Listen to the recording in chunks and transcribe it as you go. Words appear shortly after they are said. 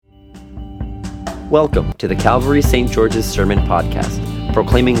Welcome to the Calvary St. George's Sermon Podcast,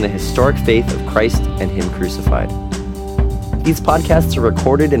 proclaiming the historic faith of Christ and Him crucified. These podcasts are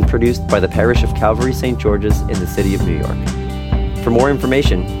recorded and produced by the parish of Calvary St. George's in the city of New York. For more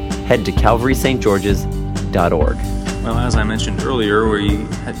information, head to calvarystgeorges.org. Well, as I mentioned earlier, we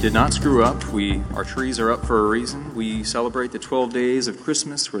did not screw up. Our trees are up for a reason. We celebrate the 12 days of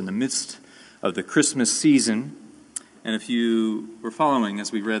Christmas. We're in the midst of the Christmas season. And if you were following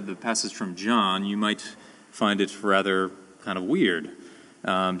as we read the passage from John, you might find it rather kind of weird.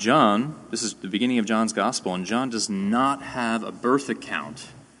 This is the beginning of John's Gospel, and John does not have a birth account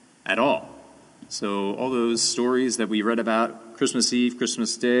at all. So all those stories that we read about Christmas Eve,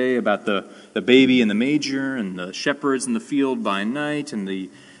 Christmas Day, about the baby in the manger and the shepherds in the field by night and the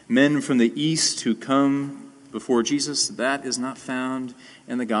men from the east who come before Jesus, that is not found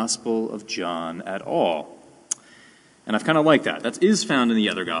in the Gospel of John at all. And I've kind of liked that. That is found in the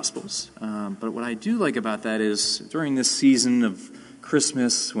other Gospels. But what I do like about that is during this season of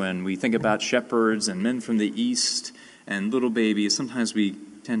Christmas, when we think about shepherds and men from the east and little babies, sometimes we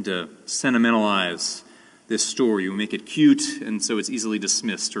tend to sentimentalize this story. We make it cute, and so it's easily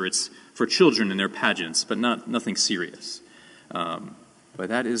dismissed, or it's for children in their pageants, but nothing serious. But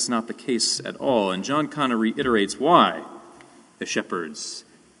that is not the case at all. And John kind of reiterates why the shepherds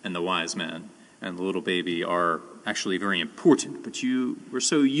and the wise men and the little baby are actually very important, but you were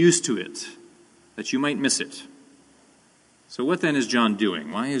so used to it that you might miss it. So what then is John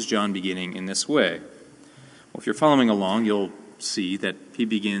doing? Why is John beginning in this way? Well, if you're following along, you'll see that he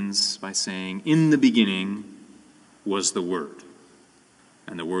begins by saying, "In the beginning was the Word,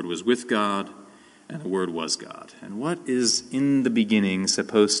 and the Word was with God, and the Word was God." And what is "in the beginning"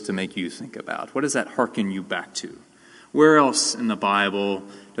 supposed to make you think about? What does that hearken you back to? Where else in the Bible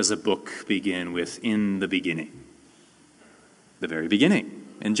does a book begin with "in the beginning"? The very beginning,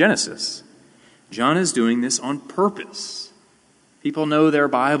 in Genesis. John is doing this on purpose. People know their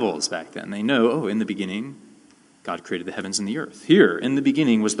Bibles back then. They know, in the beginning, God created the heavens and the earth. Here, in the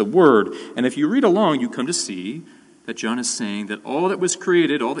beginning, was the Word. And if you read along, you come to see that John is saying that all that was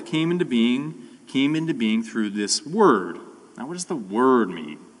created, all that came into being through this Word. Now, what does the Word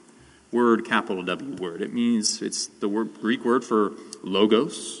mean? Word, capital W word. It's the Greek word for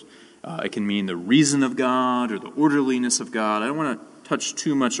logos. It can mean the reason of God or the orderliness of God. I don't want to touch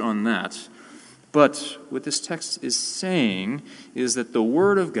too much on that. But what this text is saying is that the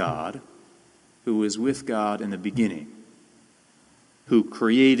Word of God, who was with God in the beginning, who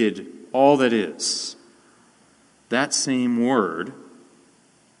created all that is, that same Word,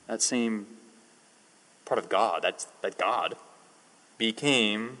 that same part of God, that God,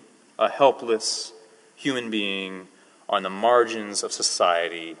 became a helpless human being on the margins of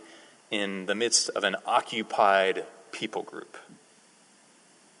society in the midst of an occupied people group.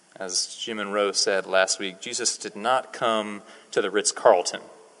 As Jim and Rose said last week, Jesus did not come to the Ritz-Carlton.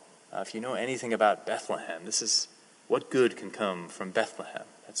 If you know anything about Bethlehem, this is what good can come from Bethlehem.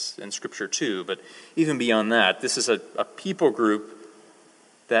 That's in Scripture too, but even beyond that, this is a people group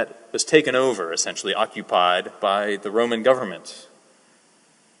that was taken over, essentially occupied by the Roman government.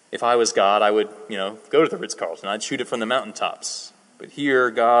 If I was God, I would, go to the Ritz-Carlton. I'd shoot it from the mountaintops. But here,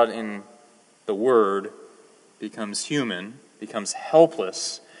 God in the Word becomes human, becomes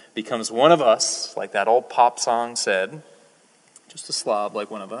helpless, becomes one of us, like that old pop song said. Just a slob like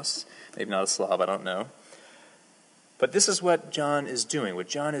one of us. Maybe not a slob, I don't know. But this is what John is doing. What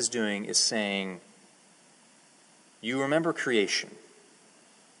John is doing is saying, you remember creation.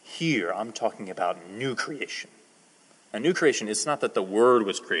 Here, I'm talking about new creation. A new creation, it's not that the Word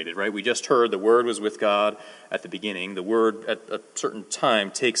was created, right? We just heard the Word was with God at the beginning. The Word at a certain time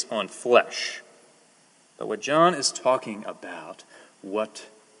takes on flesh. But what John is talking about, what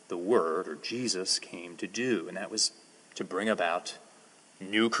the Word, or Jesus, came to do, and that was to bring about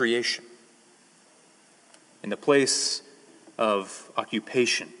new creation. In the place of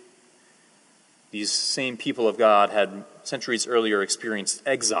occupation, these same people of God had centuries earlier experienced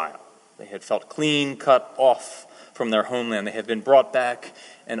exile. They had felt clean cut off from their homeland. They had been brought back,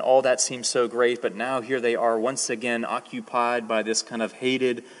 and all that seemed so great, but now here they are once again occupied by this kind of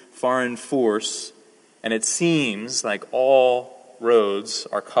hated foreign force, and it seems like all roads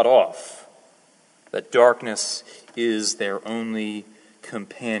are cut off, that darkness is their only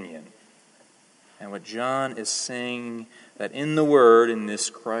companion. And what John is saying, that in the Word, in this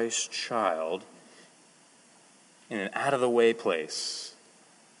Christ child, in an out-of-the-way place,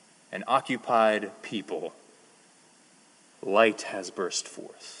 an occupied people, light has burst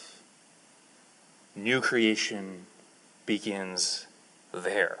forth. New creation begins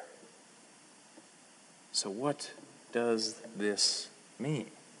there. So what does this mean?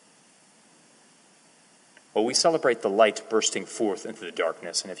 Well, we celebrate the light bursting forth into the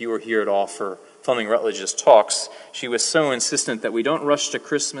darkness. And if you were here at all for Fleming Rutledge's talks, she was so insistent that we don't rush to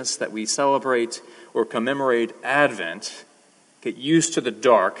Christmas, that we celebrate or commemorate Advent, get used to the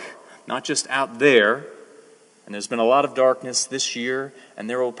dark, not just out there. And there's been a lot of darkness this year, and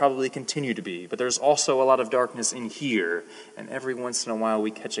there will probably continue to be. But there's also a lot of darkness in here, and every once in a while we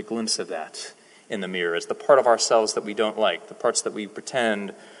catch a glimpse of that in the mirror. It's the part of ourselves that we don't like, the parts that we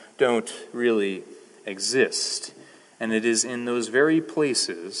pretend don't really exist. And it is in those very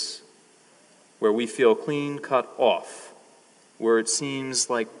places where we feel clean cut off, where it seems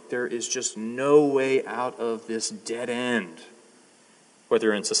like there is just no way out of this dead end,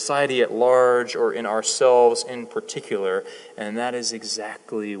 whether in society at large or in ourselves in particular, and that is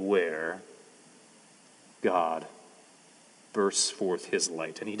exactly where God bursts forth his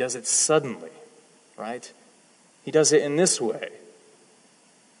light. And he does it suddenly, right? He does it in this way,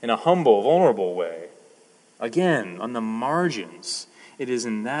 in a humble, vulnerable way. Again, on the margins, it is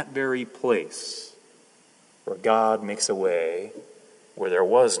in that very place where God makes a way where there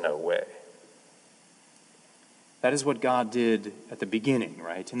was no way. That is what God did at the beginning,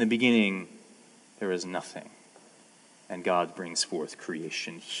 right? In the beginning, there is nothing. And God brings forth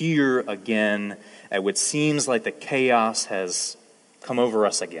creation. Here again, at what seems like the chaos has come over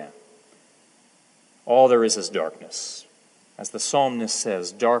us again. All there is darkness. As the psalmist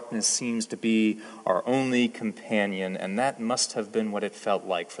says, darkness seems to be our only companion, and that must have been what it felt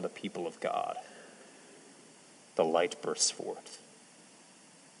like for the people of God. The light bursts forth.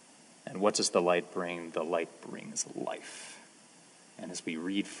 And what does the light bring? The light brings life. And as we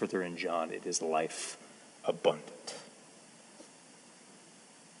read further in John, it is life abundant.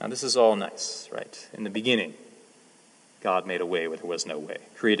 Now this is all nice, right? In the beginning, God made a way where there was no way,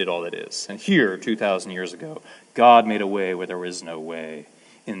 created all that is. And here, 2,000 years ago, God made a way where there was no way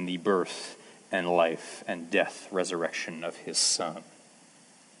in the birth and life and death, resurrection of his Son.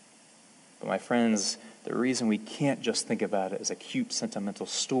 But my friends, the reason we can't just think about it as a cute, sentimental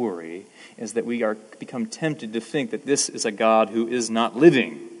story is that we become tempted to think that this is a God who is not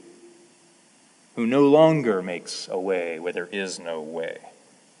living, who no longer makes a way where there is no way.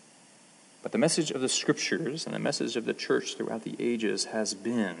 But the message of the Scriptures and the message of the church throughout the ages has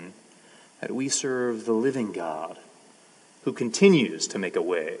been that we serve the living God who continues to make a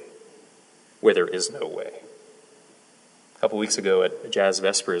way where there is no way. A couple weeks ago at Jazz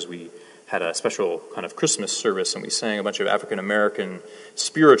Vespers, we had a special kind of Christmas service, and we sang a bunch of African-American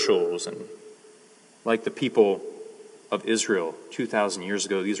spirituals. And like the people of Israel 2,000 years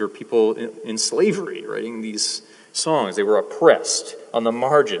ago, these were people in slavery writing these songs. They were oppressed on the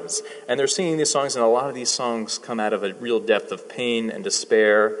margins. And they're singing these songs, and a lot of these songs come out of a real depth of pain and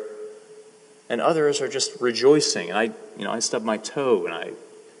despair. And others are just rejoicing. And I stub my toe and I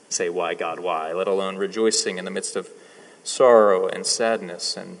say, why, God, why? Let alone rejoicing in the midst of sorrow and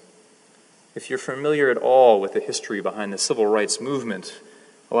sadness. And if you're familiar at all with the history behind the civil rights movement,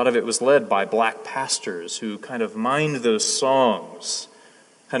 a lot of it was led by black pastors who kind of mined those songs,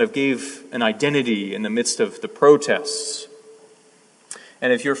 kind of gave an identity in the midst of the protests.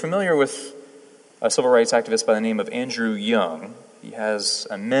 And if you're familiar with a civil rights activist by the name of Andrew Young, he has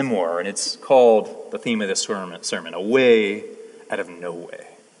a memoir, and it's called, the theme of this sermon, A Way Out of No Way.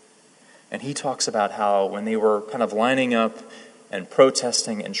 And he talks about how when they were kind of lining up and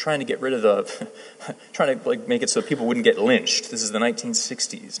protesting and trying to get rid of trying to make it so people wouldn't get lynched. This is the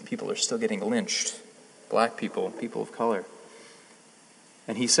 1960s, and people are still getting lynched. Black people, people of color.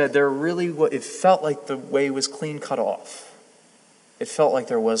 And he said it felt like the way was clean cut off. It felt like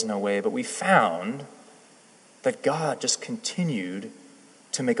there was no way, but we found that God just continued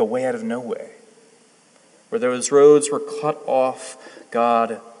to make a way out of no way. Where those roads were cut off,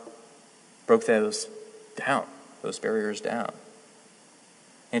 God broke those barriers down.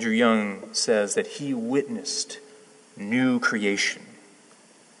 Andrew Young says that he witnessed new creation.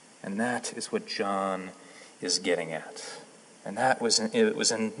 And that is what John is getting at. And it was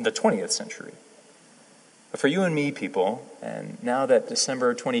in the 20th century. But for you and me, people, and now that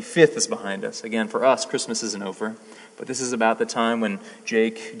December 25th is behind us, again, for us, Christmas isn't over, but this is about the time when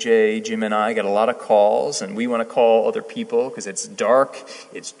Jake, Jay, Jim, and I get a lot of calls, and we want to call other people because it's dark,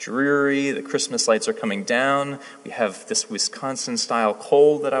 it's dreary, the Christmas lights are coming down, we have this Wisconsin-style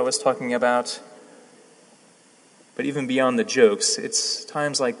cold that I was talking about. But even beyond the jokes, it's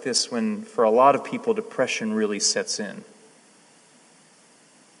times like this when, for a lot of people, depression really sets in.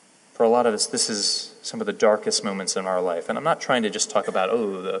 For a lot of us, this is some of the darkest moments in our life. And I'm not trying to just talk about,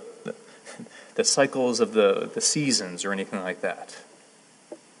 the cycles of the seasons or anything like that.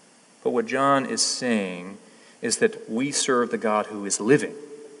 But what John is saying is that we serve the God who is living.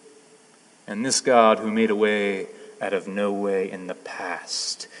 And this God who made a way out of no way in the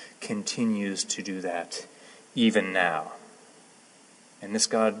past continues to do that even now. And this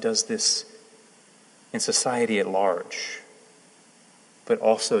God does this in society at large, but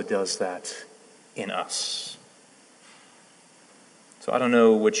also does that in us. So I don't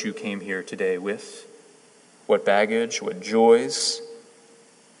know what you came here today with, what baggage, what joys,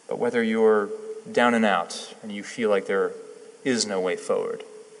 but whether you're down and out and you feel like there is no way forward,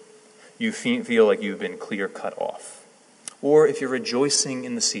 you feel like you've been clear cut off, or if you're rejoicing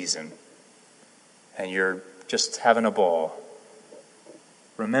in the season and you're just having a ball,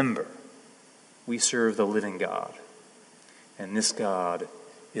 remember, we serve the living God, and this God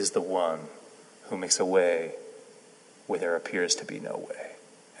is the one who makes a way where there appears to be no way.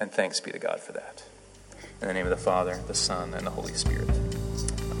 And thanks be to God for that. In the name of the Father, the Son, and the Holy Spirit.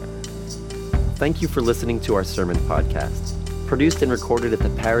 Amen. Thank you for listening to our sermon podcast, produced and recorded at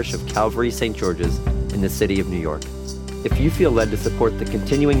the parish of Calvary St. George's in the city of New York. If you feel led to support the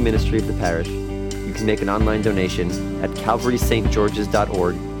continuing ministry of the parish, you can make an online donation at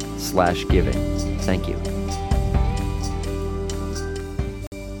calvarystgeorges.org/giving. Thank you.